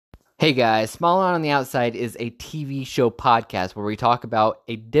Hey guys, Smaller on the Outside is a TV show podcast where we talk about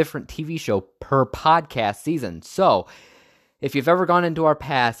a different TV show per podcast season. So, if you've ever gone into our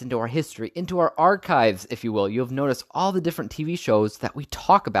past, into our history, into our archives, if you will, you'll have noticed all the different TV shows that we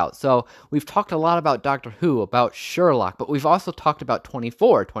talk about. So, we've talked a lot about Doctor Who, about Sherlock, but we've also talked about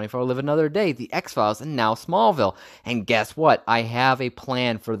 24 Live Another Day, The X-Files, and now Smallville. And guess what? I have a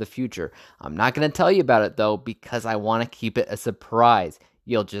plan for the future. I'm not going to tell you about it though, because I want to keep it a surprise.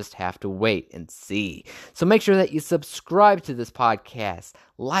 You'll just have to wait and see. So make sure that you subscribe to this podcast,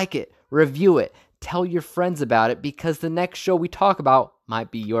 like it, review it, tell your friends about it, because the next show we talk about might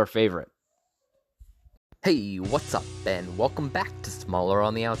be your favorite. Hey, what's up, and welcome back to Smaller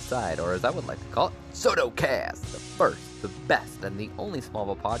on the Outside, or as I would like to call it, SotoCast, the first, the best, and the only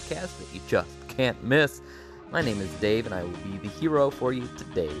Smallville podcast that you just can't miss. My name is Dave, and I will be the hero for you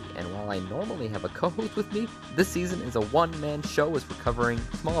today. And while I normally have a co-host with me, this season is a one-man show as we're covering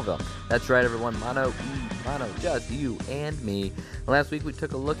Smallville. That's right, everyone. Mono, just you and me. Last week we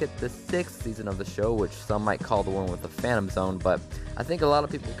took a look at the 6th season of the show, which some might call the one with the Phantom Zone, but I think a lot of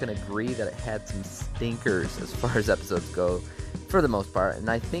people can agree that it had some stinkers as far as episodes go, for the most part, and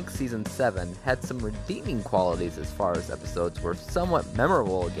I think Season 7 had some redeeming qualities as far as episodes were somewhat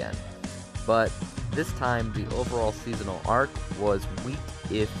memorable again. But this time, the overall seasonal arc was weak,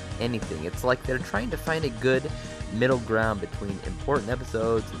 if anything. It's like they're trying to find a good middle ground between important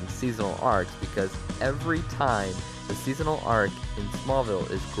episodes and seasonal arcs, because every time the seasonal arc in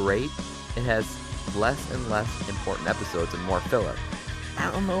Smallville is great, it has less and less important episodes and more filler. I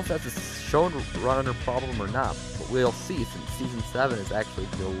don't know if that's a showrunner problem or not, but we'll see, since Season 7 is actually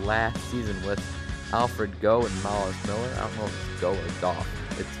the last season with Alfred Gough and Miles Miller. I don't know if it's Gough or Gough.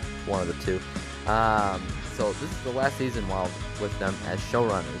 It's one of the two. So this is the last season with them as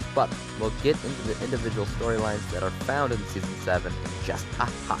showrunners, but we'll get into the individual storylines that are found in Season 7 in just a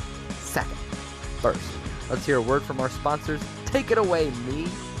hot second. First, let's hear a word from our sponsors. Take it away, me!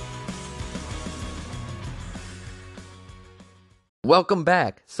 Welcome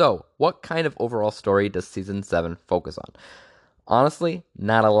back! So, what kind of overall story does Season 7 focus on? Honestly,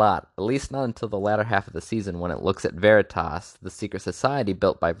 not a lot, at least not until the latter half of the season when it looks at Veritas, the secret society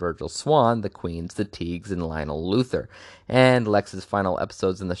built by Virgil Swan, the Queens, the Teagues, and Lionel Luthor, and Lex's final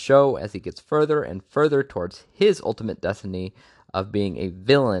episodes in the show as he gets further and further towards his ultimate destiny of being a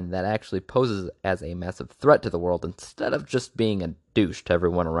villain that actually poses as a massive threat to the world instead of just being a douche to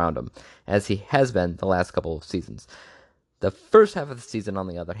everyone around him, as he has been the last couple of seasons. The first half of the season, on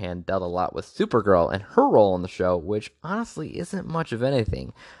the other hand, dealt a lot with Supergirl and her role in the show, which honestly isn't much of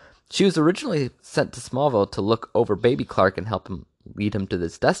anything. She was originally sent to Smallville to look over baby Clark and help him lead him to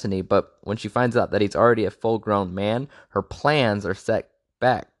this destiny, but when she finds out that he's already a full-grown man, her plans are set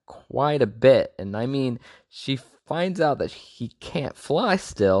back quite a bit. And I mean, she finds out that he can't fly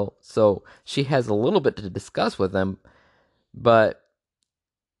still, so she has a little bit to discuss with him, but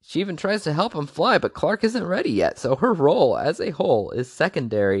she even tries to help him fly, but Clark isn't ready yet, so her role as a whole is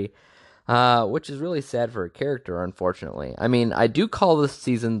secondary, which is really sad for her character, unfortunately. I mean, I do call this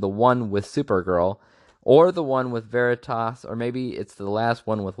season the one with Supergirl, or the one with Veritas, or maybe it's the last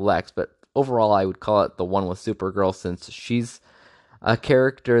one with Lex, but overall I would call it the one with Supergirl, since she's a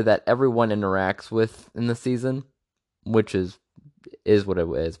character that everyone interacts with in the season, which is what it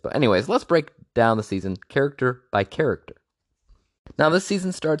is. But anyways, let's break down the season character by character. Now, this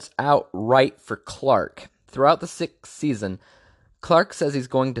season starts out right for Clark. Throughout the 6th season, Clark says he's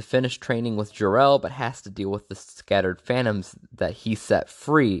going to finish training with Jor-El, but has to deal with the scattered phantoms that he set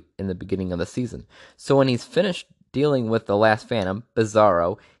free in the beginning of the season. So when he's finished dealing with the last phantom,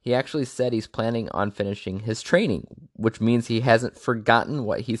 Bizarro, he actually said he's planning on finishing his training, which means he hasn't forgotten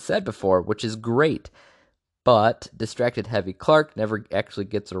what he said before, which is great. But distracted heavy Clark never actually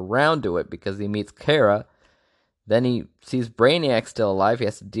gets around to it because he meets Kara. Then he sees Brainiac still alive. He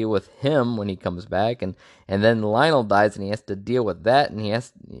has to deal with him when he comes back. And then Lionel dies and he has to deal with that. And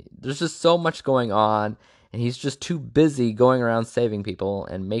there's just so much going on. And he's just too busy going around saving people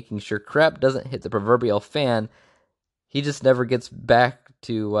and making sure crap doesn't hit the proverbial fan. He just never gets back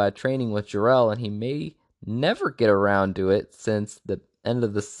to training with Jor-El. And he may never get around to it since the end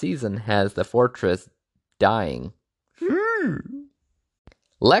of the season has the Fortress dying.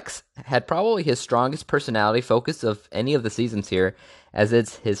 Lex had probably his strongest personality focus of any of the seasons here, as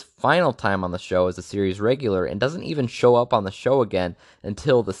it's his final time on the show as a series regular and doesn't even show up on the show again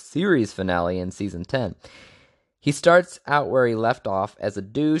until the series finale in Season 10. He starts out where he left off as a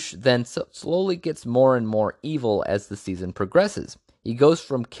douche, then slowly gets more and more evil as the season progresses. He goes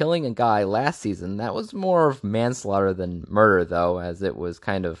from killing a guy last season, that was more of manslaughter than murder though, as it was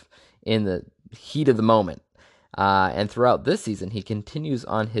kind of in the heat of the moment. And throughout this season, he continues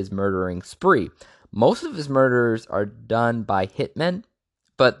on his murdering spree. Most of his murders are done by hitmen,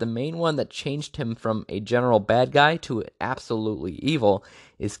 but the main one that changed him from a general bad guy to absolutely evil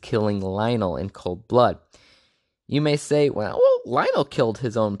is killing Lionel in cold blood. You may say, well, Lionel killed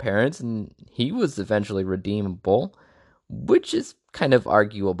his own parents and he was eventually redeemable, which is kind of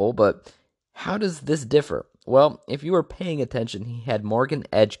arguable, but how does this differ? Well, if you were paying attention, he had Morgan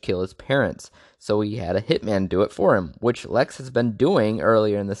Edge kill his parents, so he had a hitman do it for him, which Lex has been doing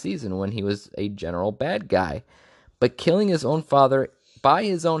earlier in the season when he was a general bad guy. But killing his own father by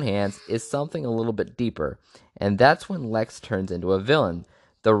his own hands is something a little bit deeper, and that's when Lex turns into a villain.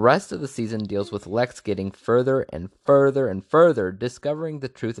 The rest of the season deals with Lex getting further and further and further, discovering the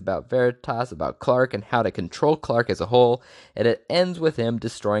truth about Veritas, about Clark, and how to control Clark as a whole, and it ends with him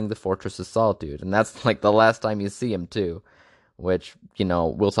destroying the Fortress of Solitude, and that's like the last time you see him too, which,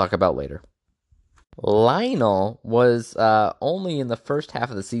 we'll talk about later. Lionel was only in the first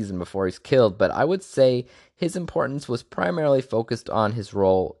half of the season before he's killed, but I would say his importance was primarily focused on his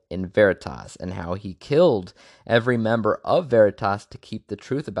role in Veritas and how he killed every member of Veritas to keep the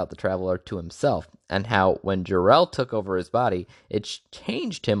truth about the Traveler to himself, and how when Jor-El took over his body, it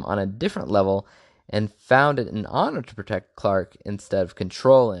changed him on a different level and found it an honor to protect Clark instead of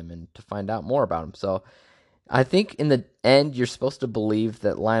control him and to find out more about him. So I think in the end, you're supposed to believe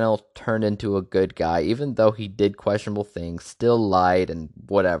that Lionel turned into a good guy, even though he did questionable things, still lied and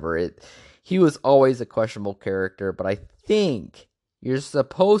whatever. He was always a questionable character, but I think you're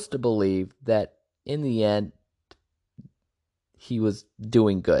supposed to believe that in the end, he was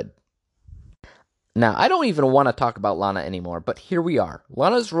doing good. Now, I don't even want to talk about Lana anymore, but here we are.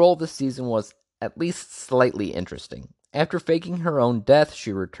 Lana's role this season was at least slightly interesting. After faking her own death,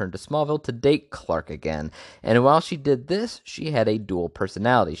 she returned to Smallville to date Clark again. And while she did this, she had a dual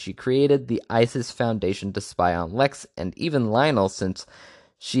personality. She created the ISIS Foundation to spy on Lex and even Lionel, since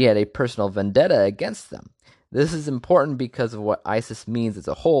she had a personal vendetta against them. This is important because of what ISIS means as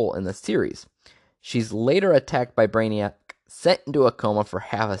a whole in the series. She's later attacked by Brainiac, sent into a coma for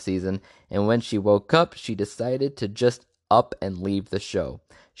half a season, and when she woke up, she decided to just up and leave the show.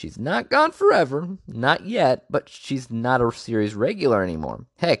 She's not gone forever, not yet, but she's not a series regular anymore.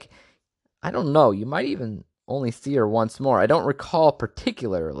 Heck, I don't know, you might even only see her once more. I don't recall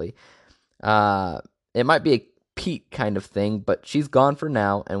particularly. It might be a Pete kind of thing, but she's gone for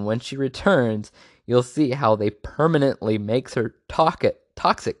now, and when she returns, you'll see how they permanently makes her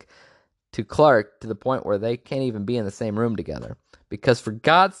toxic to Clark to the point where they can't even be in the same room together. Because for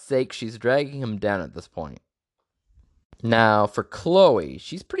God's sake, she's dragging him down at this point. Now, for Chloe,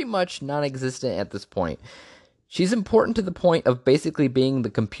 she's pretty much non-existent at this point. She's important to the point of basically being the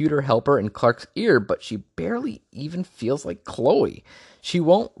computer helper in Clark's ear, but she barely even feels like Chloe. She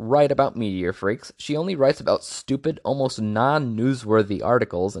won't write about Meteor Freaks. She only writes about stupid, almost non-newsworthy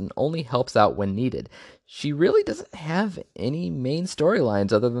articles and only helps out when needed. She really doesn't have any main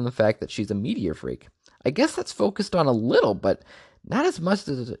storylines other than the fact that she's a Meteor Freak. I guess that's focused on a little, but not as much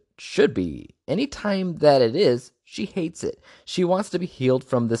as it should be. Anytime that it is, she hates it. She wants to be healed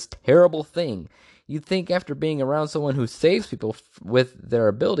from this terrible thing. You'd think after being around someone who saves people with their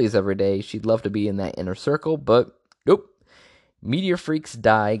abilities every day, she'd love to be in that inner circle, but nope. Meteor Freaks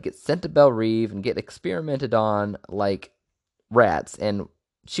die, get sent to Belle Reve, and get experimented on like rats, and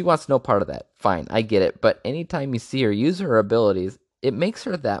she wants no part of that. Fine, I get it, but anytime you see her use her abilities, it makes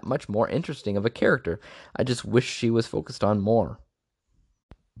her that much more interesting of a character. I just wish she was focused on more.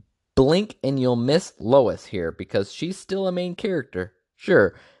 Blink and you'll miss Lois here, because she's still a main character.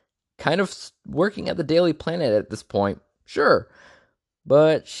 Sure. Kind of working at the Daily Planet at this point. Sure.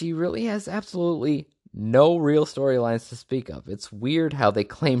 But she really has absolutely no real storylines to speak of. It's weird how they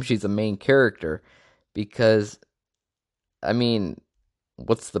claim she's a main character, because,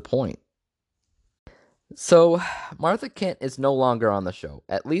 what's the point? So, Martha Kent is no longer on the show,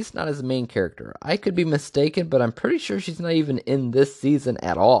 at least not as a main character. I could be mistaken, but I'm pretty sure she's not even in this season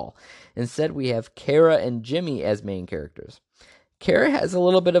at all. Instead, we have Kara and Jimmy as main characters. Kara has a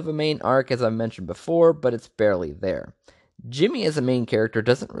little bit of a main arc, as I mentioned before, but it's barely there. Jimmy as a main character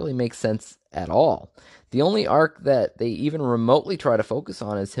doesn't really make sense at all. The only arc that they even remotely try to focus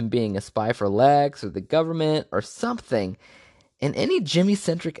on is him being a spy for Lex or the government or something. And any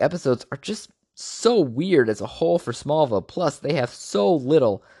Jimmy-centric episodes are just so weird as a whole for Smallville. Plus, they have so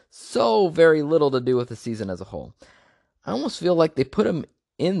very little to do with the season as a whole. I almost feel like they put him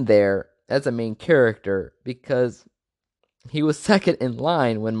in there as a main character because he was second in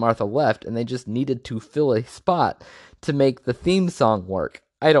line when Martha left, and they just needed to fill a spot to make the theme song work.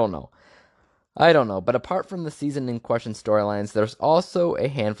 I don't know. I don't know, but apart from the season in question storylines, there's also a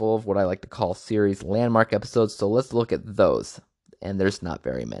handful of what I like to call series landmark episodes, so let's look at those. And there's not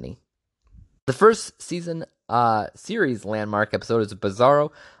very many. The first season series landmark episode is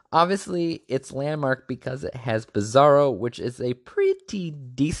Bizarro. Obviously, it's landmark because it has Bizarro, which is a pretty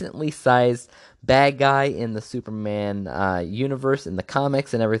decently sized bad guy in the Superman universe, in the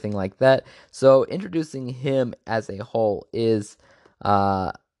comics, and everything like that. So, introducing him as a whole is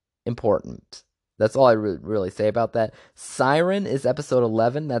important. That's all I really say about that. Siren is episode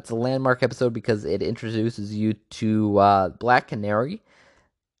 11. That's a landmark episode because it introduces you to Black Canary.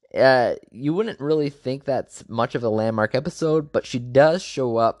 You wouldn't really think that's much of a landmark episode, but she does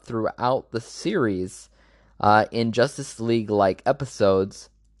show up throughout the series in Justice League like episodes,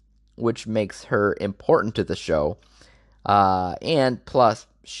 which makes her important to the show. And plus,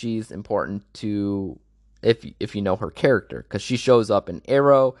 she's important to if you know her character, because she shows up in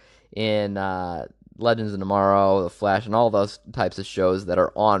Arrow, in Legends of Tomorrow, The Flash, and all those types of shows that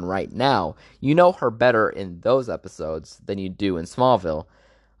are on right now. You know her better in those episodes than you do in Smallville.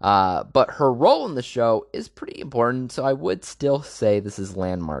 But her role in the show is pretty important, so I would still say this is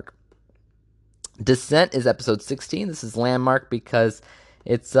landmark. Descent is episode 16. This is landmark because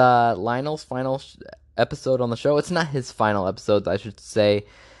it's Lionel's final episode on the show. It's not his final episode, I should say,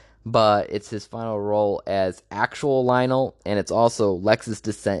 but it's his final role as actual Lionel, and it's also Lex's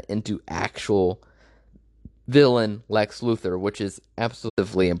descent into actual villain Lex Luthor, which is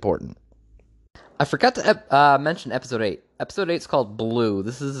absolutely important. I forgot to mention episode 8. Episode 8 is called Blue.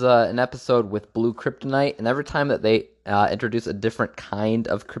 This is an episode with blue kryptonite, and every time that they introduce a different kind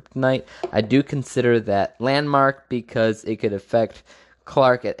of kryptonite, I do consider that landmark because it could affect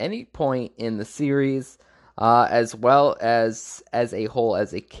Clark at any point in the series, as well as a whole,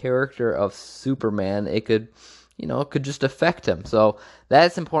 as a character of Superman. It could, it could just affect him. So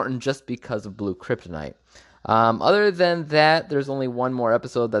that's important just because of blue kryptonite. Other than that, there's only one more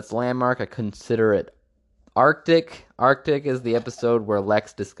episode that's landmark. I consider it Arctic. Arctic is the episode where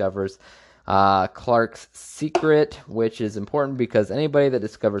Lex discovers Clark's secret, which is important because anybody that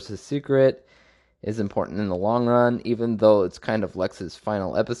discovers his secret is important in the long run. Even though it's kind of Lex's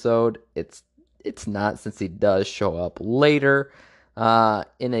final episode, it's not, since he does show up later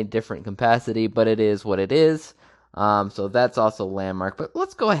in a different capacity, but it is what it is. So that's also landmark. But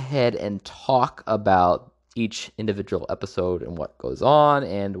let's go ahead and talk about each individual episode and what goes on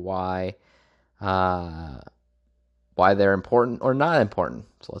and why they're important or not important.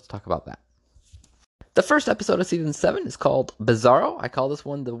 So let's talk about that. The first episode of season 7 is called Bizarro. I call this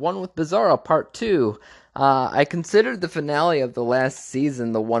one the one with Bizarro part 2. I considered the finale of the last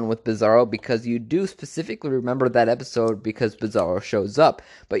season the one with Bizarro because you do specifically remember that episode because Bizarro shows up.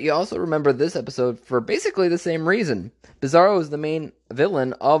 But you also remember this episode for basically the same reason. Bizarro is the main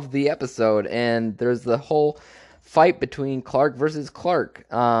villain of the episode, and there's the whole fight between Clark versus Clark.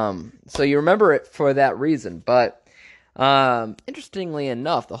 So you remember it for that reason. But interestingly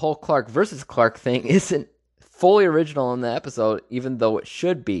enough, the whole Clark versus Clark thing isn't fully original in the episode, even though it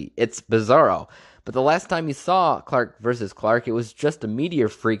should be. It's Bizarro. But the last time you saw Clark versus Clark, it was just a meteor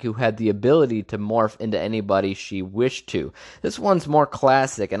freak who had the ability to morph into anybody she wished to. This one's more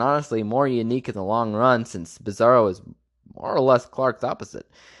classic and honestly more unique in the long run, since Bizarro is more or less Clark's opposite.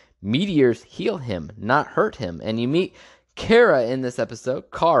 Meteors heal him, not hurt him. And you meet Kara in this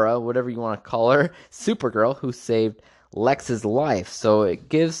episode, Kara, whatever you want to call her, Supergirl, who saved Lex's life. So it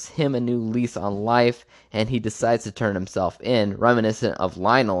gives him a new lease on life, and he decides to turn himself in, reminiscent of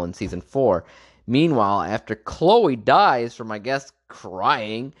Lionel in season 4. Meanwhile, after Chloe dies from, I guess,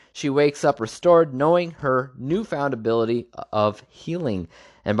 crying, she wakes up restored, knowing her newfound ability of healing.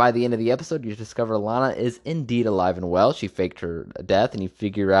 And by the end of the episode, you discover Lana is indeed alive and well. She faked her death, and you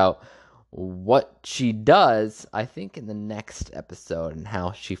figure out what she does, I think, in the next episode, and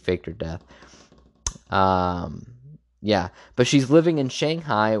how she faked her death. Yeah, but she's living in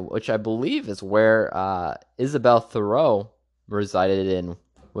Shanghai, which I believe is where Isabel Thoreau resided in,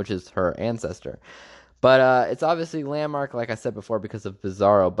 which is her ancestor. But it's obviously landmark, like I said before, because of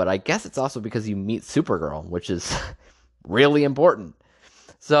Bizarro, but I guess it's also because you meet Supergirl, which is really important.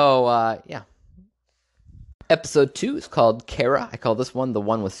 So, yeah. Episode 2 is called Kara. I call this one the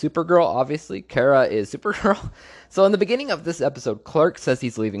one with Supergirl. Obviously, Kara is Supergirl. So in the beginning of this episode, Clark says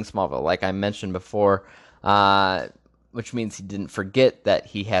he's leaving Smallville, like I mentioned before, which means he didn't forget that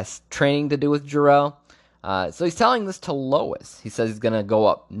he has training to do with Jor-El. So he's telling this to Lois. He says he's going to go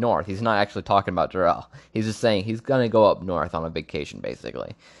up north. He's not actually talking about Jor-El. He's just saying he's going to go up north on a vacation,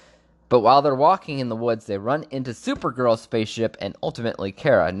 basically. But while they're walking in the woods, they run into Supergirl's spaceship and ultimately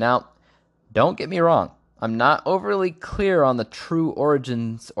Kara. Now, don't get me wrong. I'm not overly clear on the true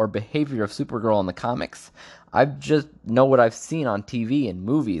origins or behavior of Supergirl in the comics. I just know what I've seen on TV and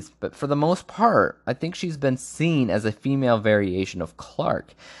movies, but for the most part, I think she's been seen as a female variation of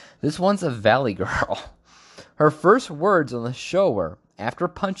Clark. This one's a Valley Girl. Her first words on the show were, after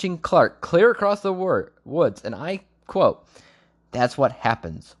punching Clark clear across the woods, and I quote, "That's what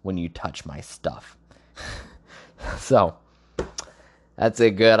happens when you touch my stuff." So, that's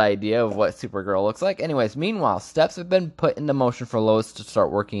a good idea of what Supergirl looks like. Anyways, meanwhile, steps have been put into motion for Lois to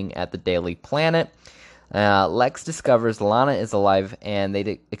start working at the Daily Planet. Lex discovers Lana is alive, and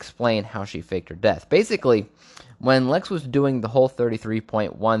they explain how she faked her death. Basically, when Lex was doing the whole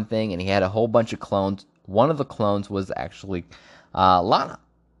 33.1 thing and he had a whole bunch of clones, one of the clones was actually Lana.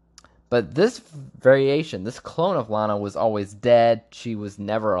 But this variation, this clone of Lana, was always dead. She was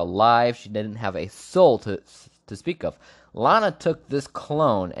never alive. She didn't have a soul to speak of. Lana took this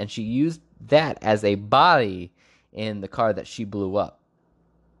clone and she used that as a body in the car that she blew up.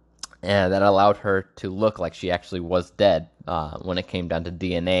 And that allowed her to look like she actually was dead when it came down to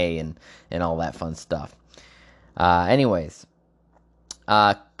DNA and all that fun stuff. Anyways,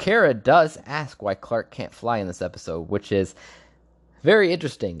 Kara does ask why Clark can't fly in this episode, which is very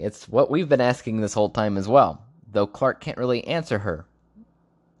interesting. It's what we've been asking this whole time as well, though Clark can't really answer her.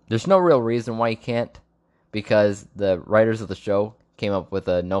 There's no real reason why he can't, because the writers of the show came up with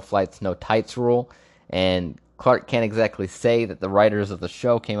a no flights, no tights rule, and Clark can't exactly say that the writers of the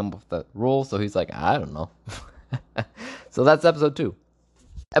show came up with the rule, so he's like, I don't know. So that's episode 2.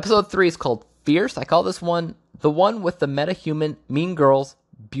 Episode 3 is called Fierce. I call this one the one with the metahuman Mean Girls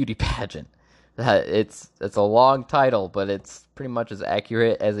beauty pageant. It's a long title, but it's pretty much as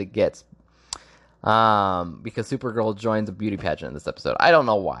accurate as it gets. Because Supergirl joins a beauty pageant in this episode. I don't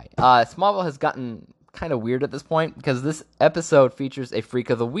know why. Smallville has gotten kind of weird at this point because this episode features a Freak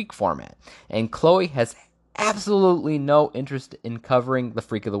of the Week format, and Chloe has absolutely no interest in covering the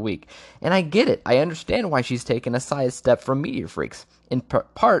Freak of the Week. And I get it. I understand why she's taken a sidestep from Meteor Freaks. In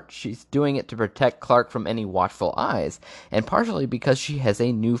part, she's doing it to protect Clark from any watchful eyes, and partially because she has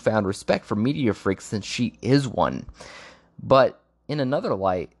a newfound respect for Meteor Freaks since she is one. But in another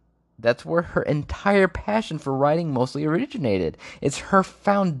light, that's where her entire passion for writing mostly originated. It's her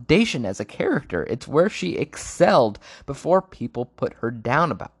foundation as a character. It's where she excelled before people put her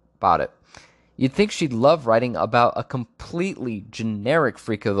down about it. You'd think she'd love writing about a completely generic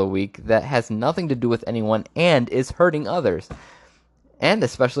Freak of the Week that has nothing to do with anyone and is hurting others. And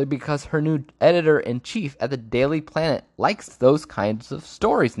especially because her new editor-in-chief at the Daily Planet likes those kinds of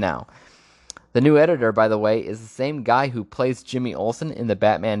stories now. The new editor, by the way, is the same guy who plays Jimmy Olsen in the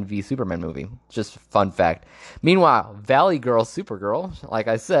Batman v Superman movie. Just a fun fact. Meanwhile, Valley Girl Supergirl, like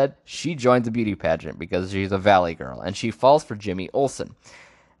I said, she joins a beauty pageant because she's a Valley Girl, and she falls for Jimmy Olsen.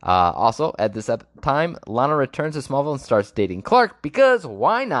 Also, at this time, Lana returns to Smallville and starts dating Clark, because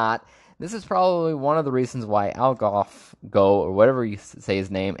why not? This is probably one of the reasons why Al Gough, or whatever you say his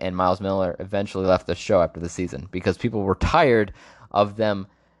name, and Miles Miller eventually left the show after the season, because people were tired of them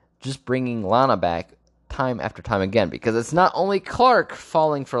just bringing Lana back time after time again, because it's not only Clark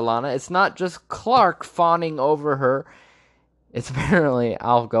falling for Lana, it's not just Clark fawning over her, it's apparently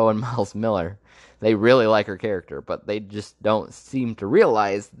Al Gough and Miles Miller. They really like her character, but they just don't seem to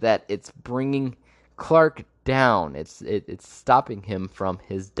realize that it's bringing Clark down. It's stopping him from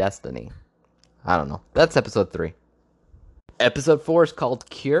his destiny. I don't know. That's episode 3. Episode 4 is called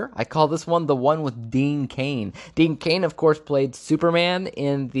Cure. I call this one the one with Dean Cain. Dean Cain, of course, played Superman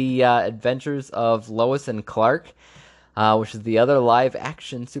in the Adventures of Lois and Clark, which is the other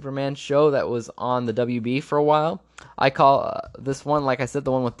live-action Superman show that was on the WB for a while. I call this one, like I said,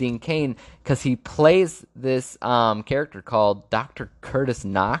 the one with Dean Cain, because he plays this character called Dr. Curtis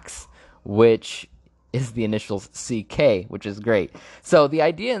Knox, which is the initials CK, which is great. So the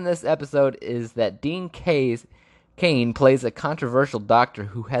idea in this episode is that Dean Cain plays a controversial doctor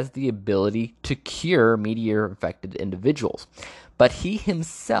who has the ability to cure meteor-infected individuals. But he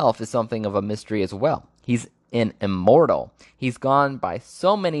himself is something of a mystery as well. He's an immortal. He's gone by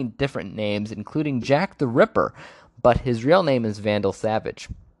so many different names, including Jack the Ripper, but his real name is Vandal Savage.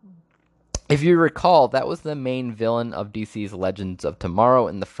 If you recall, that was the main villain of DC's Legends of Tomorrow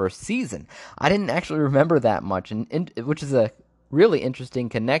in the first season. I didn't actually remember that much, which is a really interesting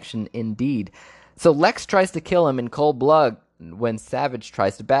connection indeed. So Lex tries to kill him in cold blood when Savage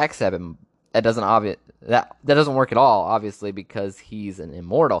tries to backstab him. That doesn't work at all, obviously, because he's an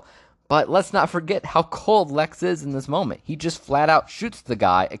immortal. But let's not forget how cold Lex is in this moment. He just flat out shoots the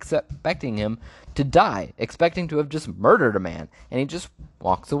guy, expecting him to die, expecting to have just murdered a man, and he just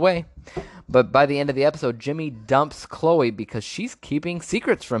walks away. But by the end of the episode, Jimmy dumps Chloe because she's keeping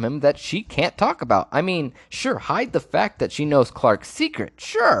secrets from him that she can't talk about. I mean, sure, hide the fact that she knows Clark's secret,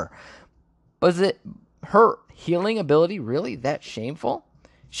 sure. But is it her healing ability really that shameful?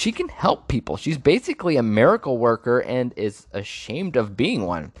 She can help people. She's basically a miracle worker and is ashamed of being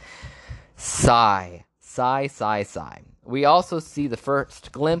one. Sigh. Sigh, sigh, sigh. We also see the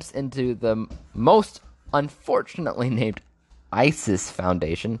first glimpse into the most unfortunately named ISIS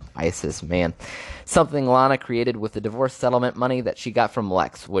Foundation. ISIS, man. Something Lana created with the divorce settlement money that she got from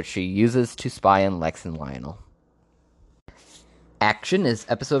Lex, which she uses to spy on Lex and Lionel. Action is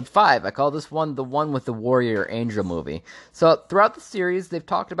episode 5. I call this one the one with the Warrior Angel movie. So throughout the series, they've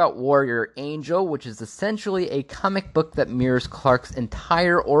talked about Warrior Angel, which is essentially a comic book that mirrors Clark's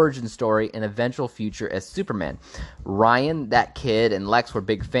entire origin story and eventual future as Superman. Ryan, that kid, and Lex were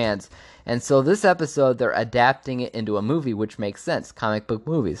big fans, and so this episode they're adapting it into a movie, which makes sense, comic book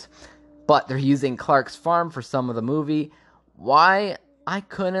movies. But they're using Clark's farm for some of the movie. Why? I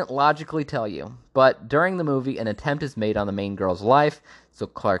couldn't logically tell you, but during the movie, an attempt is made on the main girl's life, so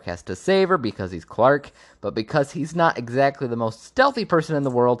Clark has to save her because he's Clark, but because he's not exactly the most stealthy person in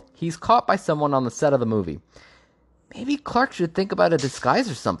the world, he's caught by someone on the set of the movie. Maybe Clark should think about a disguise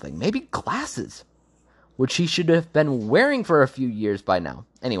or something, maybe glasses, which he should have been wearing for a few years by now.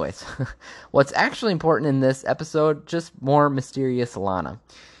 Anyways, what's actually important in this episode, just more mysterious Lana.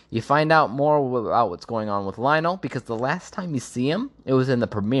 You find out more about what's going on with Lionel, because the last time you see him, it was in the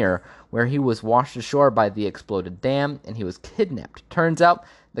premiere, where he was washed ashore by the exploded dam, and he was kidnapped. Turns out,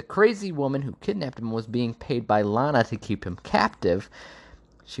 the crazy woman who kidnapped him was being paid by Lana to keep him captive.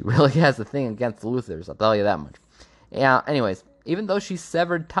 She really has a thing against the Luthors, I'll tell you that much. Yeah, anyways, even though she's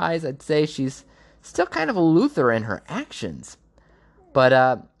severed ties, I'd say she's still kind of a Luthor in her actions. But,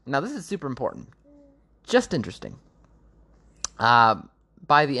 now this is super important. Just interesting.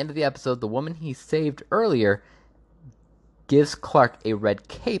 By the end of the episode, the woman he saved earlier gives Clark a red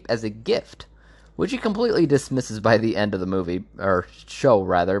cape as a gift, which he completely dismisses by the end of the movie, or show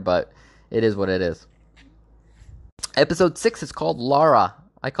rather, but it is what it is. Episode 6 is called Lara.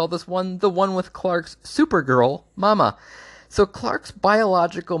 I call this one the one with Clark's Supergirl mama. So Clark's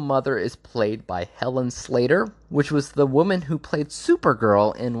biological mother is played by Helen Slater, which was the woman who played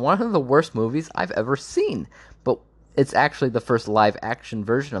Supergirl in one of the worst movies I've ever seen. But it's actually the first live-action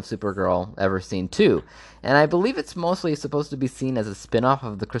version of Supergirl ever seen, too. And I believe it's mostly supposed to be seen as a spin-off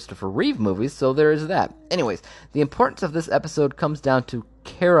of the Christopher Reeve movies, so there is that. Anyways, the importance of this episode comes down to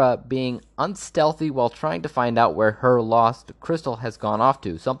Kara being unstealthy while trying to find out where her lost crystal has gone off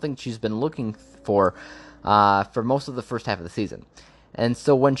to, something she's been looking for most of the first half of the season. And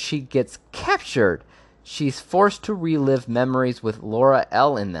so when she gets captured, she's forced to relive memories with Laura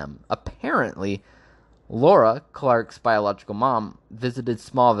L. in them. Apparently, Laura, Clark's biological mom, visited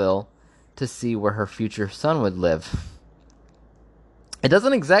Smallville to see where her future son would live. It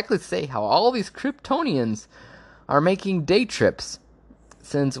doesn't exactly say how all these Kryptonians are making day trips,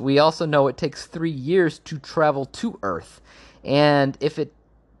 since we also know it takes 3 years to travel to Earth. And if it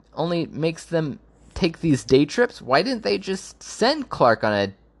only makes them take these day trips, why didn't they just send Clark on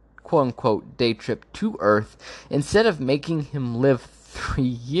a quote-unquote day trip to Earth instead of making him live 3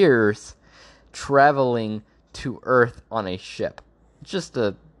 years traveling to Earth on a ship? Just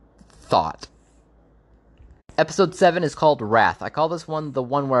a thought. Episode 7 is called Wrath. I call this one the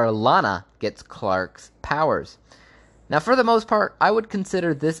one where Lana gets Clark's powers. Now, for the most part, I would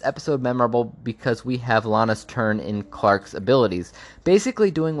consider this episode memorable because we have Lana's turn in Clark's abilities, basically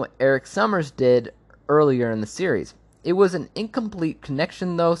doing what Eric Summers did earlier in the series. It was an incomplete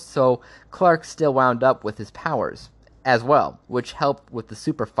connection, though, so Clark still wound up with his powers as well, which helped with the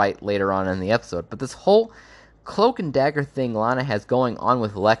super fight later on in the episode. But this whole cloak and dagger thing Lana has going on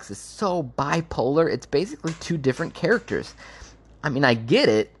with Lex is so bipolar, it's basically two different characters. I mean, I get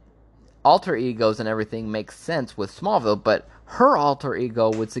it, alter egos and everything makes sense with Smallville, but her alter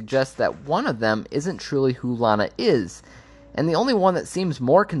ego would suggest that one of them isn't truly who Lana is. And the only one that seems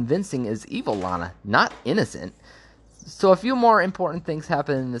more convincing is evil Lana, not innocent. So a few more important things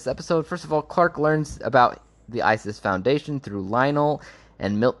happen in this episode. First of all, Clark learns about the ISIS Foundation through Lionel,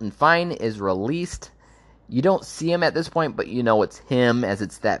 and Milton Fine is released. You don't see him at this point, but you know it's him, as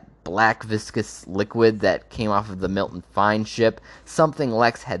it's that black viscous liquid that came off of the Milton Fine ship, something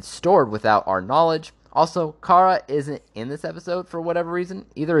Lex had stored without our knowledge. Also, Kara isn't in this episode for whatever reason.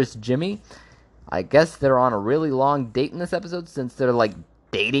 Either is Jimmy. I guess they're on a really long date in this episode, since they're, like,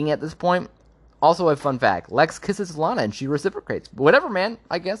 dating at this point. Also, a fun fact: Lex kisses Lana and she reciprocates. Whatever, man.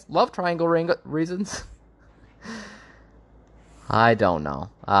 I guess love triangle reasons. I don't know.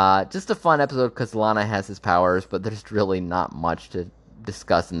 Just a fun episode because Lana has his powers, but there's really not much to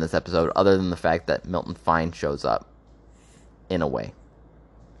discuss in this episode other than the fact that Milton Fine shows up. In a way.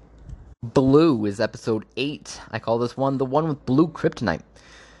 Blue is episode 8. I call this one the one with blue kryptonite.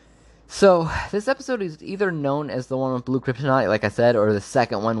 So, this episode is either known as the one with blue kryptonite, like I said, or the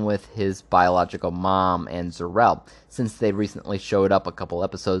second one with his biological mom and Zor-El. Since they recently showed up a couple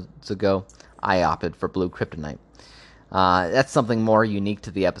episodes ago, I opted for blue kryptonite. That's something more unique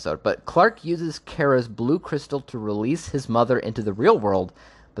to the episode. But Clark uses Kara's blue crystal to release his mother into the real world,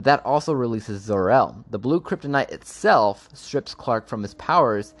 but that also releases Zor-El. The blue kryptonite itself strips Clark from his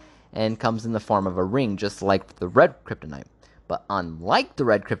powers and comes in the form of a ring, just like the red kryptonite. But unlike the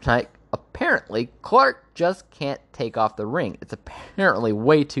red kryptonite, apparently Clark just can't take off the ring. It's apparently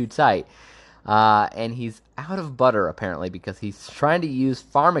way too tight. And he's out of butter, apparently, because he's trying to use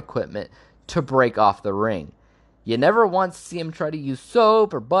farm equipment to break off the ring. You never once see him try to use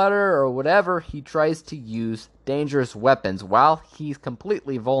soap or butter or whatever. He tries to use dangerous weapons while he's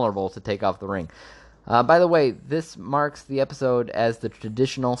completely vulnerable to take off the ring. By the way, this marks the episode as the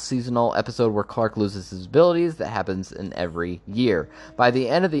traditional seasonal episode where Clark loses his abilities that happens in every year. By the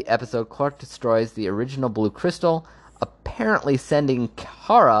end of the episode, Clark destroys the original blue crystal, apparently sending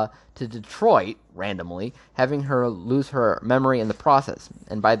Kara to Detroit randomly, having her lose her memory in the process.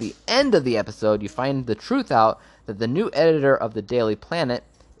 And by the end of the episode, you find the truth out that the new editor of the Daily Planet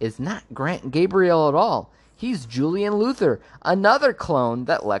is not Grant Gabriel at all. He's Julian Luthor, another clone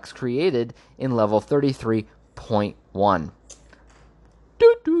that Lex created in level 33.1.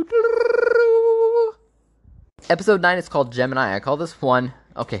 Episode 9 is called Gemini. I call this one...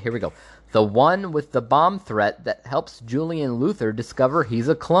 Okay, here we go. The one with the bomb threat that helps Julian Luthor discover he's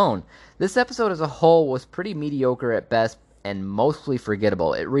a clone. This episode as a whole was pretty mediocre at best and mostly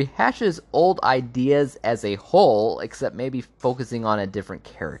forgettable. It rehashes old ideas as a whole, except maybe focusing on a different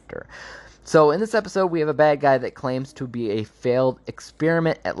character. So in this episode, we have a bad guy that claims to be a failed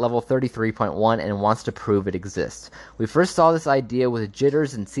experiment at level 33.1 and wants to prove it exists. We first saw this idea with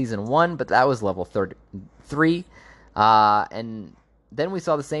Jitters in Season 1, but that was level 33. And then we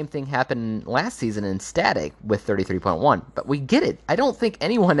saw the same thing happen last season in Static with 33.1. But we get it. I don't think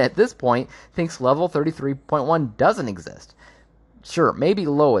anyone at this point thinks level 33.1 doesn't exist. Sure, maybe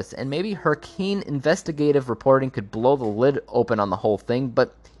Lois, and maybe her keen investigative reporting could blow the lid open on the whole thing,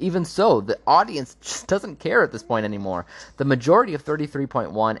 but even so, the audience just doesn't care at this point anymore. The majority of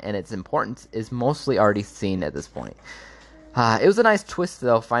 33.1 and its importance is mostly already seen at this point. It was a nice twist,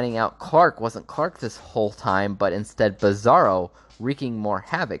 though, finding out Clark wasn't Clark this whole time, but instead Bizarro, wreaking more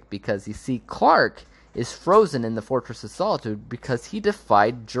havoc, because you see, Clark is frozen in the Fortress of Solitude because he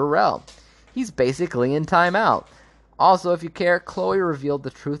defied Jor-El. He's basically in timeout. Also, if you care, Chloe revealed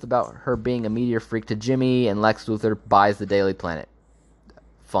the truth about her being a meteor freak to Jimmy, and Lex Luthor buys the Daily Planet.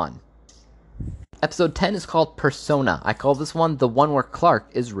 Fun. Episode 10 is called Persona. I call this one the one where Clark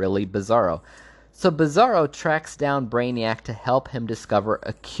is really Bizarro. So Bizarro tracks down Brainiac to help him discover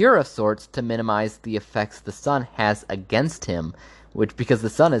a cure of sorts to minimize the effects the sun has against him, because the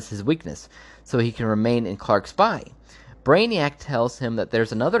sun is his weakness, so he can remain in Clark's body. Brainiac tells him that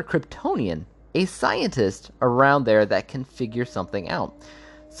there's another Kryptonian, a scientist around there that can figure something out.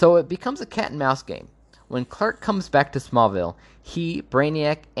 So it becomes a cat and mouse game. When Clark comes back to Smallville, he,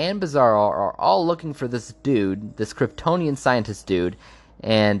 Brainiac, and Bizarro are all looking for this dude, this Kryptonian scientist dude,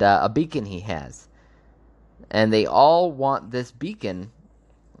 and a beacon he has. And they all want this beacon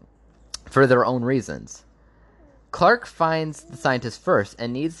for their own reasons. Clark finds the scientist first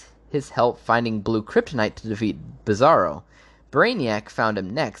and needs his help finding blue kryptonite to defeat Bizarro. Brainiac found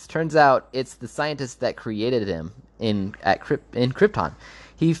him next. Turns out it's the scientist that created him in Krypton.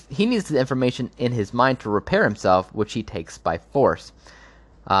 He needs the information in his mind to repair himself, which he takes by force.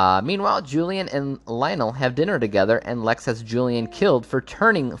 Meanwhile, Julian and Lionel have dinner together, and Lex has Julian killed for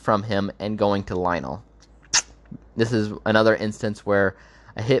turning from him and going to Lionel. This is another instance where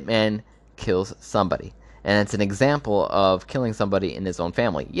a hitman kills somebody. And it's an example of killing somebody in his own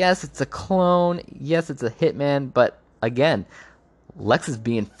family. Yes, it's a clone. Yes, it's a hitman. But again, Lex is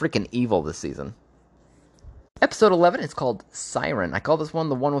being freaking evil this season. Episode 11 is called Siren. I call this one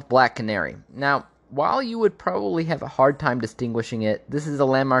the one with Black Canary. Now, while you would probably have a hard time distinguishing it, this is a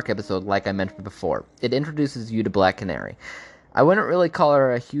landmark episode like I mentioned before. It introduces you to Black Canary. I wouldn't really call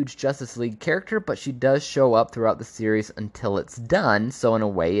her a huge Justice League character, but she does show up throughout the series until it's done, so in a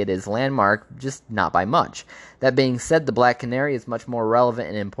way it is landmark, just not by much. That being said, the Black Canary is much more relevant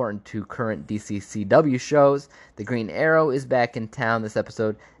and important to current DC CW shows. The Green Arrow is back in town this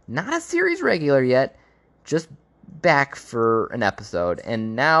episode. not a series regular yet, just back for an episode.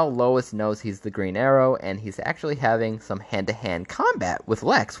 And now Lois knows he's the Green Arrow, and he's actually having some hand-to-hand combat with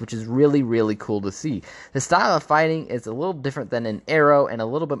Lex, which is really, really cool to see. The style of fighting is a little different than in Arrow and a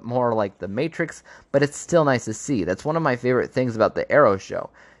little bit more like the Matrix, but it's still nice to see. That's one of my favorite things about the Arrow show,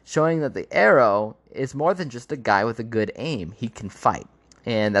 showing that the Arrow is more than just a guy with a good aim. He can fight.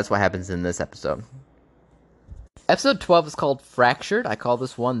 And that's what happens in this episode. Episode 12 is called Fractured. I call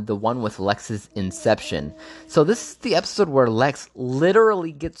this one the one with Lex's inception. So this is the episode where Lex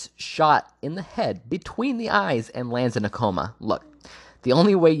literally gets shot in the head between the eyes and lands in a coma. Look, the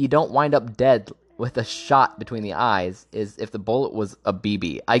only way you don't wind up dead with a shot between the eyes is if the bullet was a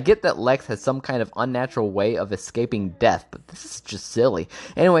BB. I get that Lex has some kind of unnatural way of escaping death, but this is just silly.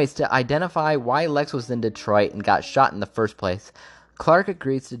 Anyways, to identify why Lex was in Detroit and got shot in the first place, Clark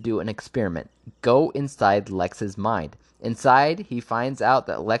agrees to do an experiment. Go inside Lex's mind. Inside, he finds out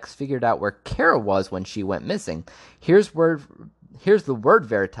that Lex figured out where Kara was when she went missing. Here's the word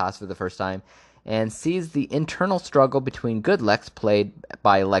Veritas for the first time, and sees the internal struggle between good Lex, played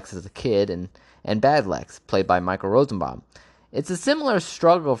by Lex as a kid, and bad Lex, played by Michael Rosenbaum. It's a similar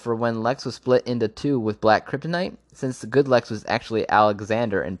struggle for when Lex was split into two with Black Kryptonite, since the good Lex was actually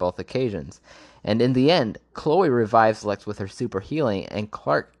Alexander in both occasions. And in the end, Chloe revives Lex with her super healing, and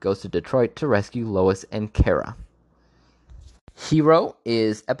Clark goes to Detroit to rescue Lois and Kara. Hero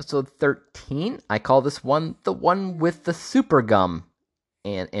is episode 13. I call this one the one with the super gum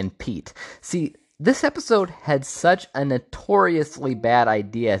and Pete. See, this episode had such a notoriously bad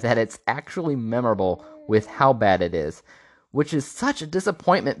idea that it's actually memorable with how bad it is, which is such a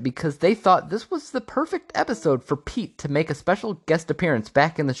disappointment because they thought this was the perfect episode for Pete to make a special guest appearance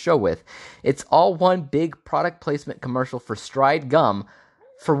back in the show with. It's all one big product placement commercial for Stride Gum,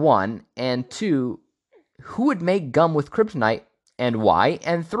 for one, and two, who would make gum with kryptonite and why,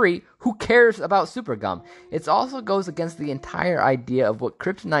 and three, who cares about super gum? It also goes against the entire idea of what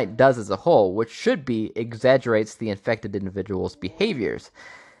kryptonite does as a whole, which should be exaggerates the infected individual's behaviors.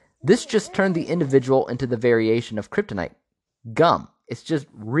 This just turned the individual into the variation of kryptonite. Gum. It's just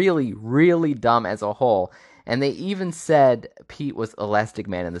really, really dumb as a whole. And they even said Pete was Elastic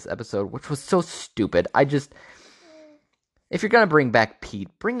Man in this episode, which was so stupid. If you're going to bring back Pete,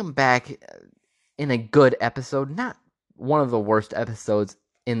 bring him back in a good episode, not one of the worst episodes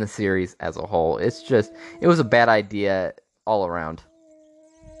in the series as a whole. It was a bad idea all around.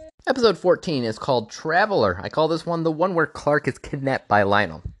 Episode 14 is called Traveler. I call this one the one where Clark is kidnapped by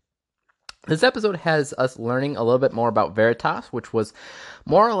Lionel. This episode has us learning a little bit more about Veritas, which was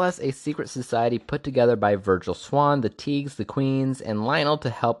more or less a secret society put together by Virgil Swan, the Teagues, the Queens, and Lionel to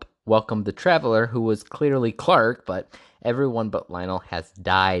help welcome the Traveler, who was clearly Clark, but everyone but Lionel has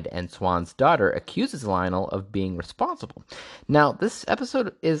died, and Swan's daughter accuses Lionel of being responsible. Now, this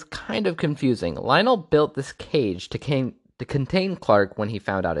episode is kind of confusing. Lionel built this cage to contain Clark when he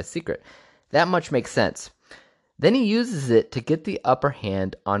found out his secret. That much makes sense. Then he uses it to get the upper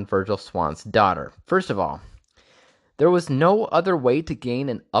hand on Virgil Swan's daughter. First of all, there was no other way to gain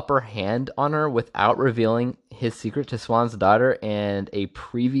an upper hand on her without revealing his secret to Swan's daughter and a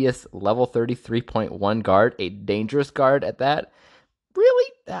previous level 33.1 guard, a dangerous guard at that.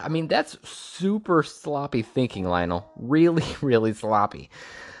 Really? I mean, that's super sloppy thinking, Lionel. Really, really sloppy.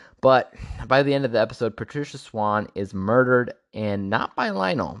 But by the end of the episode, Patricia Swan is murdered, and not by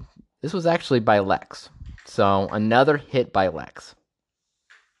Lionel. This was actually by Lex. So, another hit by Lex.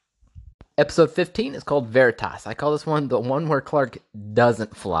 Episode 15 is called Veritas. I call this one the one where Clark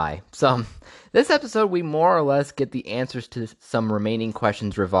doesn't fly. So, this episode we more or less get the answers to some remaining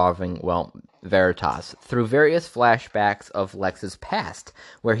questions revolving, Veritas, through various flashbacks of Lex's past,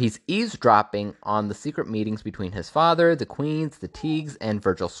 where he's eavesdropping on the secret meetings between his father, the Queens, the Teagues, and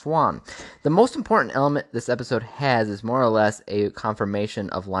Virgil Swan. The most important element this episode has is more or less a confirmation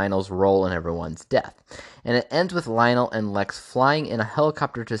of Lionel's role in everyone's death. And it ends with Lionel and Lex flying in a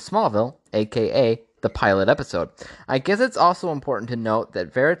helicopter to Smallville, aka the pilot episode. I guess it's also important to note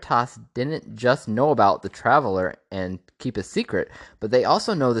that Veritas didn't just know about the Traveler and keep a secret, but they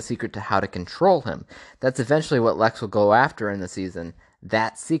also know the secret to how to control him. That's eventually what Lex will go after in the season,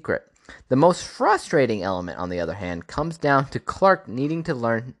 that secret. The most frustrating element, on the other hand, comes down to Clark needing to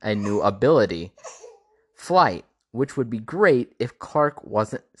learn a new ability, flight, which would be great if Clark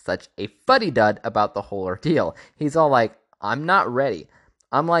wasn't such a fuddy-dud about the whole ordeal. He's all like, I'm not ready.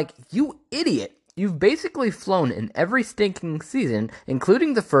 I'm like, you idiot. You've basically flown in every stinking season,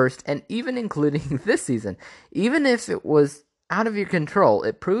 including the first, and even including this season. Even if it was out of your control,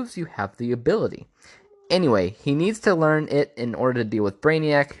 it proves you have the ability. Anyway, he needs to learn it in order to deal with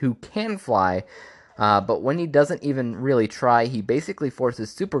Brainiac, who can fly, But when he doesn't even really try, he basically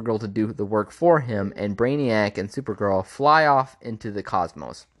forces Supergirl to do the work for him, and Brainiac and Supergirl fly off into the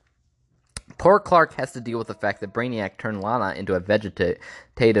cosmos. Poor Clark has to deal with the fact that Brainiac turned Lana into a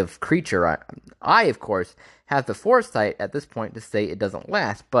vegetative creature. I, of course, have the foresight at this point to say it doesn't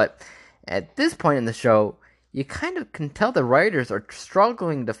last, but at this point in the show, you kind of can tell the writers are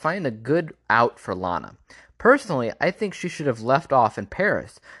struggling to find a good out for Lana. Personally, I think she should have left off in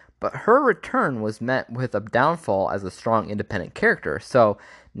Paris, but her return was met with a downfall as a strong independent character, so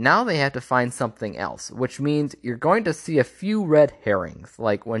now they have to find something else, which means you're going to see a few red herrings,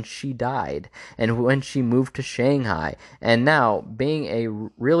 like when she died, and when she moved to Shanghai, and now being a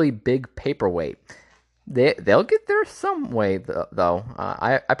really big paperweight. They'll get there some way, though,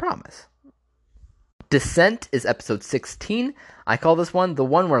 I promise. Descent is episode 16. I call this one the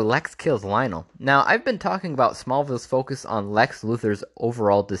one where Lex kills Lionel. Now, I've been talking about Smallville's focus on Lex Luthor's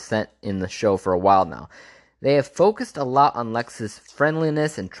overall descent in the show for a while now. They have focused a lot on Lex's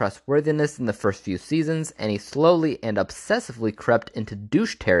friendliness and trustworthiness in the first few seasons, and he slowly and obsessively crept into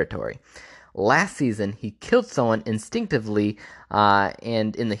douche territory. Last season, he killed someone instinctively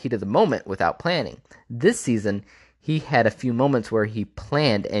and in the heat of the moment without planning. This season, he had a few moments where he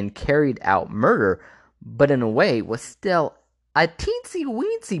planned and carried out murder, but in a way was still a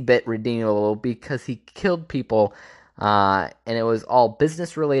teensy-weensy bit redeemable because he killed people, and it was all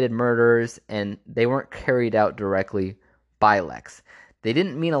business-related murders, and they weren't carried out directly by Lex. They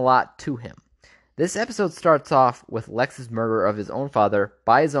didn't mean a lot to him. This episode starts off with Lex's murder of his own father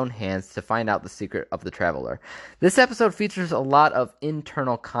by his own hands to find out the secret of the Traveler. This episode features a lot of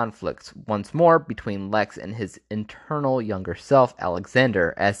internal conflicts, once more, between Lex and his internal younger self,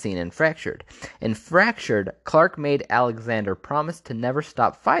 Alexander, as seen in Fractured. In Fractured, Clark made Alexander promise to never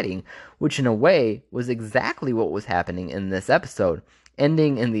stop fighting, which in a way was exactly what was happening in this episode,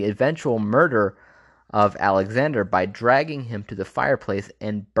 ending in the eventual murder of Alexander by dragging him to the fireplace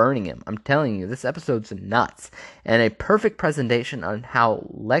and burning him. I'm telling you, this episode's nuts, and a perfect presentation on how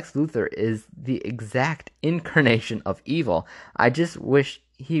Lex Luthor is the exact incarnation of evil. I just wish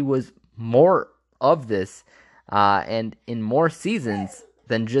he was more of this, and in more seasons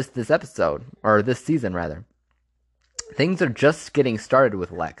than just this episode, or this season rather. Things are just getting started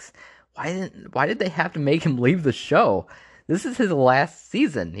with Lex. Why did they have to make him leave the show? This is his last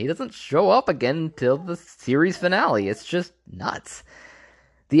season. He doesn't show up again until the series finale. It's just nuts.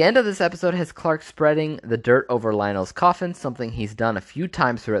 The end of this episode has Clark spreading the dirt over Lionel's coffin, something he's done a few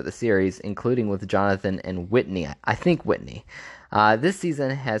times throughout the series, including with Jonathan and Whitney. I think Whitney. This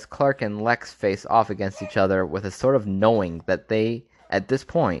season has Clark and Lex face off against each other with a sort of knowing that they, at this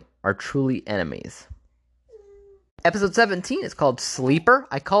point, are truly enemies. Episode 17 is called Sleeper.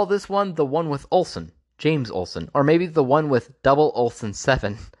 I call this one the one with Olsen. James Olsen, or maybe the one with Double Olsen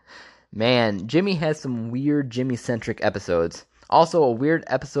 7. Man, Jimmy has some weird Jimmy-centric episodes. Also, a weird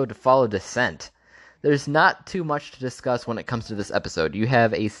episode to follow Descent. There's not too much to discuss when it comes to this episode. You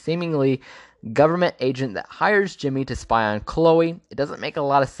have a seemingly government agent that hires Jimmy to spy on Chloe. It doesn't make a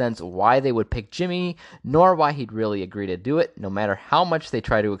lot of sense why they would pick Jimmy, nor why he'd really agree to do it, no matter how much they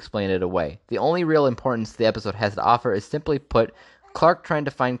try to explain it away. The only real importance the episode has to offer is simply put Clark trying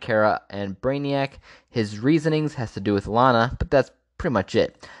to find Kara and Brainiac. His reasonings has to do with Lana, but that's pretty much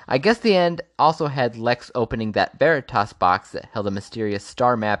it. I guess the end also had Lex opening that Veritas box that held a mysterious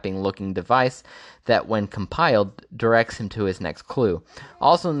star mapping looking device that, when compiled, directs him to his next clue.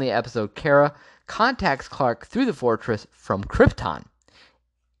 Also in the episode, Kara contacts Clark through the fortress from Krypton.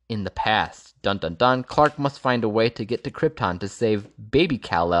 In the past, dun dun dun, Clark must find a way to get to Krypton to save baby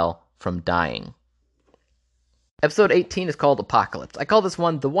Kal-El from dying. Episode 18 is called Apocalypse. I call this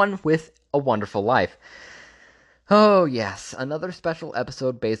one the one with A Wonderful Life. Oh yes, another special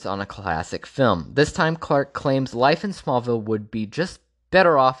episode based on a classic film. This time Clark claims life in Smallville would be just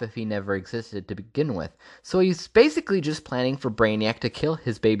better off if he never existed to begin with. So he's basically just planning for Brainiac to kill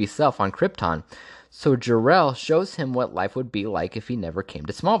his baby self on Krypton. So Jor-El shows him what life would be like if he never came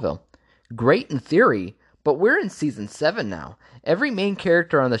to Smallville. Great in theory, but we're in season 7 now. Every main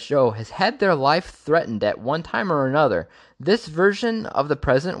character on the show has had their life threatened at one time or another. This version of the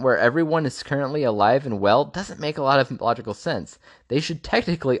present, where everyone is currently alive and well, doesn't make a lot of logical sense. They should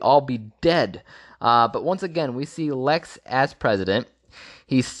technically all be dead. But once again, we see Lex as president.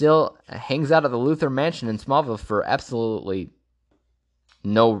 He still hangs out at the Luthor Mansion in Smallville for absolutely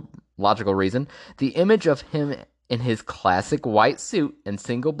no logical reason. The image of him in his classic white suit and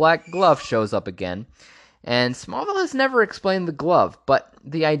single black glove shows up again. And Smallville has never explained the glove, but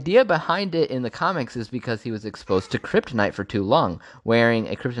the idea behind it in the comics is because he was exposed to kryptonite for too long, wearing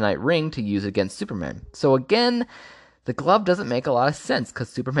a kryptonite ring to use against Superman. So again, The glove doesn't make a lot of sense because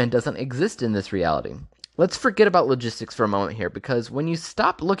Superman doesn't exist in this reality. Let's forget about logistics for a moment here, because when you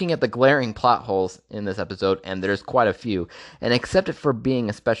stop looking at the glaring plot holes in this episode, and there's quite a few, and accept it for being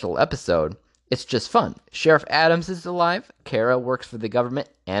a special episode, it's just fun. Sheriff Adams is alive, Kara works for the government,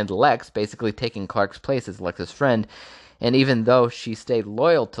 and Lex basically taking Clark's place as Lex's friend, and even though she stayed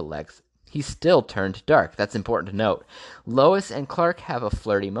loyal to Lex, he still turned dark. That's important to note. Lois and Clark have a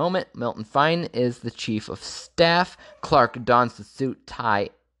flirty moment. Milton Fine is the chief of staff. Clark dons the suit tie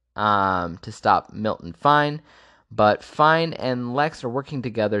to stop Milton Fine, but Fine and Lex are working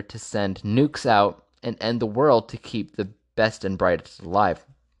together to send nukes out and end the world to keep the best and brightest alive.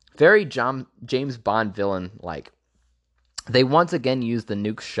 Very James Bond villain-like. They once again use the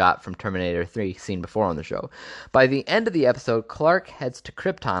nuke shot from Terminator 3, seen before on the show. By the end of the episode, Clark heads to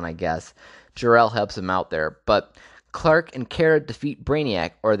Krypton, I guess. Jor-El helps him out there, but Clark and Kara defeat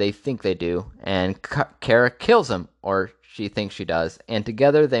Brainiac, or they think they do, and Kara kills him, or she thinks she does, and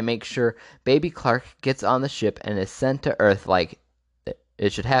together they make sure baby Clark gets on the ship and is sent to Earth like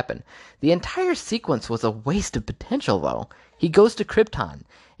it should happen. The entire sequence was a waste of potential, though. He goes to Krypton,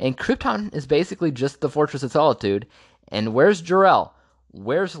 and Krypton is basically just the Fortress of Solitude. And where's Jor-El?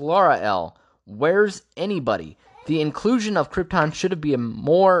 Where's Laura-El? Where's anybody? The inclusion of Krypton should have been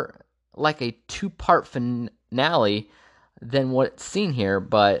more like a two-part finale than what's seen here,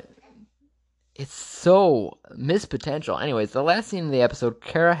 but it's so missed potential. Anyways, the last scene of the episode,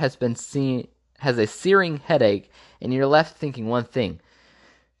 Kara has a searing headache, and you're left thinking one thing.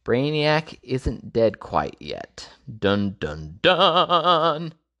 Brainiac isn't dead quite yet. Dun dun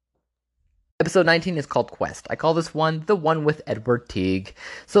dun! Episode 19 is called Quest. I call this one the one with Edward Teague.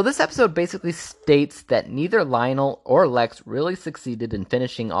 So this episode basically states that neither Lionel or Lex really succeeded in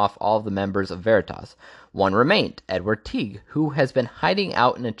finishing off all of the members of Veritas. One remained, Edward Teague, who has been hiding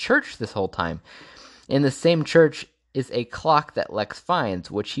out in a church this whole time. In the same church is a clock that Lex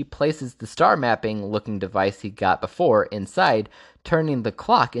finds, which he places the star mapping looking device he got before inside, turning the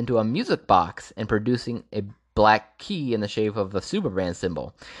clock into a music box and producing a black key in the shape of the Superman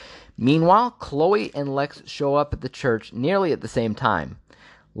symbol. Meanwhile, Chloe and Lex show up at the church nearly at the same time.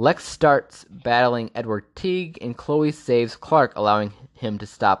 Lex starts battling Edward Teague, and Chloe saves Clark, allowing him to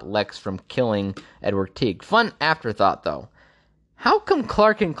stop Lex from killing Edward Teague. Fun afterthought, though. How come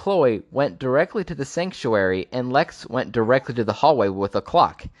Clark and Chloe went directly to the sanctuary, and Lex went directly to the hallway with a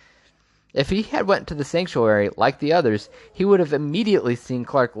clock? If he had went to the sanctuary like the others, he would have immediately seen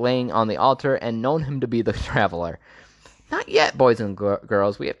Clark laying on the altar and known him to be the Traveler. Not yet, boys and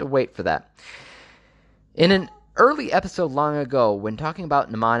girls. We have to wait for that. In an early episode long ago, when talking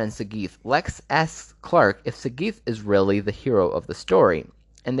about Naman and Sagith, Lex asks Clark if Sagith is really the hero of the story,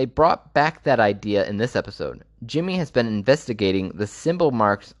 and they brought back that idea in this episode. Jimmy has been investigating the symbol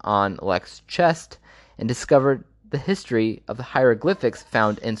marks on Lex's chest and discovered the history of the hieroglyphics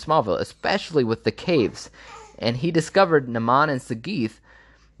found in Smallville, especially with the caves, and he discovered Naman and Sagith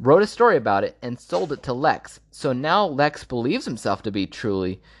wrote a story about it and sold it to Lex. So now Lex believes himself to be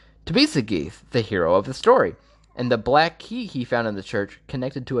Sagith, the hero of the story. And the black key he found in the church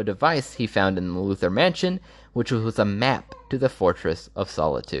connected to a device he found in the Luthor Mansion, which was a map to the Fortress of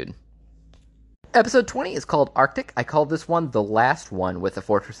Solitude. Episode 20 is called Arctic. I call this one the last one with the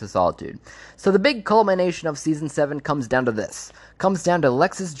Fortress of Solitude. So the big culmination of Season 7 comes down to this. Comes down to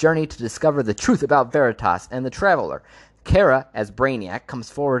Lex's journey to discover the truth about Veritas and the Traveler. Kara, as Brainiac,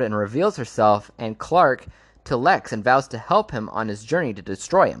 comes forward and reveals herself and Clark to Lex and vows to help him on his journey to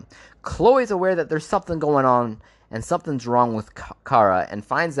destroy him. Chloe's aware that there's something going on and something's wrong with Kara and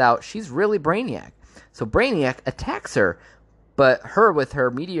finds out she's really Brainiac. So Brainiac attacks her, but her, with her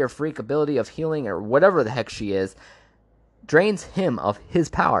meteor freak ability of healing or whatever the heck she is, drains him of his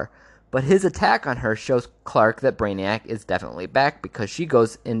power. But his attack on her shows Clark that Brainiac is definitely back because she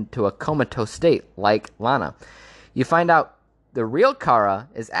goes into a comatose state like Lana. You find out the real Kara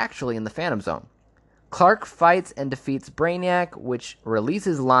is actually in the Phantom Zone. Clark fights and defeats Brainiac, which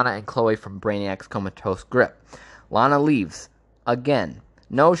releases Lana and Chloe from Brainiac's comatose grip. Lana leaves. Again.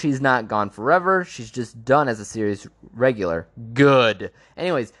 No, she's not gone forever. She's just done as a series regular. Good.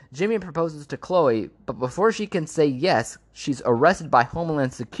 Anyways, Jimmy proposes to Chloe, but before she can say yes, she's arrested by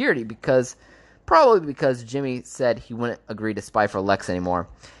Homeland Security probably because Jimmy said he wouldn't agree to spy for Lex anymore.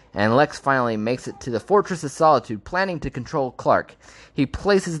 And Lex finally makes it to the Fortress of Solitude, planning to control Clark. He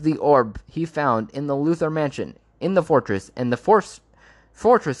places the orb he found in the Luthor Mansion in the fortress, and the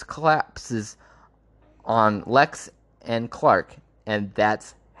fortress collapses on Lex and Clark, and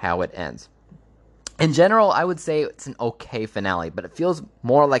that's how it ends. In general, I would say it's an okay finale, but it feels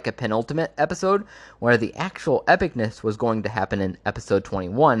more like a penultimate episode, where the actual epicness was going to happen in episode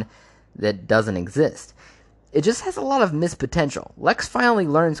 21 that doesn't exist. it just has a lot of missed potential. Lex finally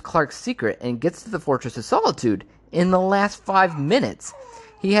learns Clark's secret and gets to the Fortress of Solitude in the last 5 minutes.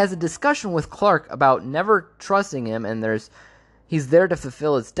 He has a discussion with Clark about never trusting him, and he's there to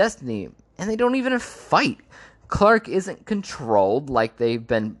fulfill his destiny, and they don't even fight. Clark isn't controlled like they've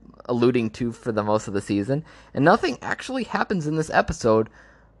been alluding to for the most of the season, and nothing actually happens in this episode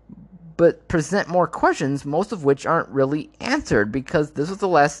but present more questions, most of which aren't really answered because this was the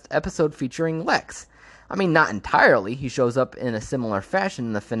last episode featuring Lex. I mean, not entirely. He shows up in a similar fashion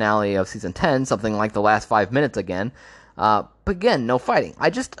in the finale of Season 10, something like the last 5 minutes again. But again, no fighting. I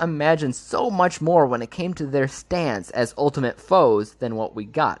just imagined so much more when it came to their stance as ultimate foes than what we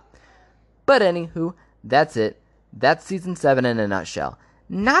got. But anywho, that's it. That's Season 7 in a nutshell.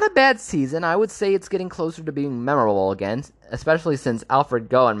 Not a bad season. I would say it's getting closer to being memorable again, especially since Alfred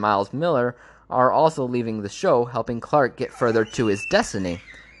Goh and Miles Miller are also leaving the show, helping Clark get further to his destiny.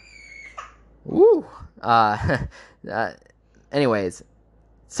 Woo! Anyways,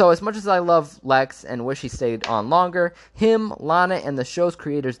 so as much as I love Lex and wish he stayed on longer, him, Lana, and the show's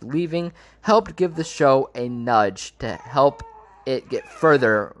creators leaving helped give the show a nudge to help it get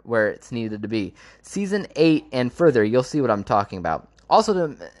further where it's needed to be. Season 8 and further, you'll see what I'm talking about.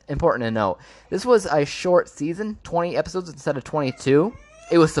 Also important to note, this was a short season, 20 episodes instead of 22.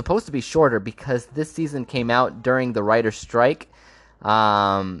 It was supposed to be shorter because this season came out during the writer's strike.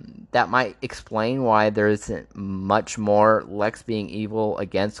 That might explain why there isn't much more Lex being evil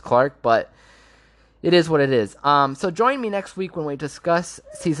against Clark, but it is what it is. So join me next week when we discuss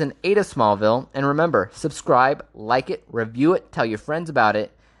Season 8 of Smallville. And remember, subscribe, like it, review it, tell your friends about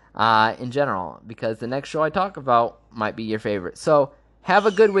it in general, because the next show I talk about might be your favorite. So have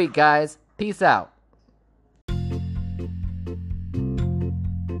a good week, guys. Peace out.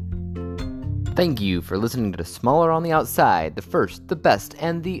 Thank you for listening to Smaller on the Outside, the first, the best,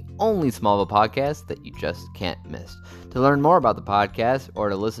 and the only Smallville podcast that you just can't miss. To learn more about the podcast or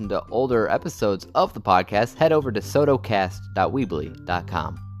to listen to older episodes of the podcast, head over to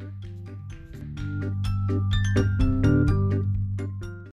sotocast.weebly.com.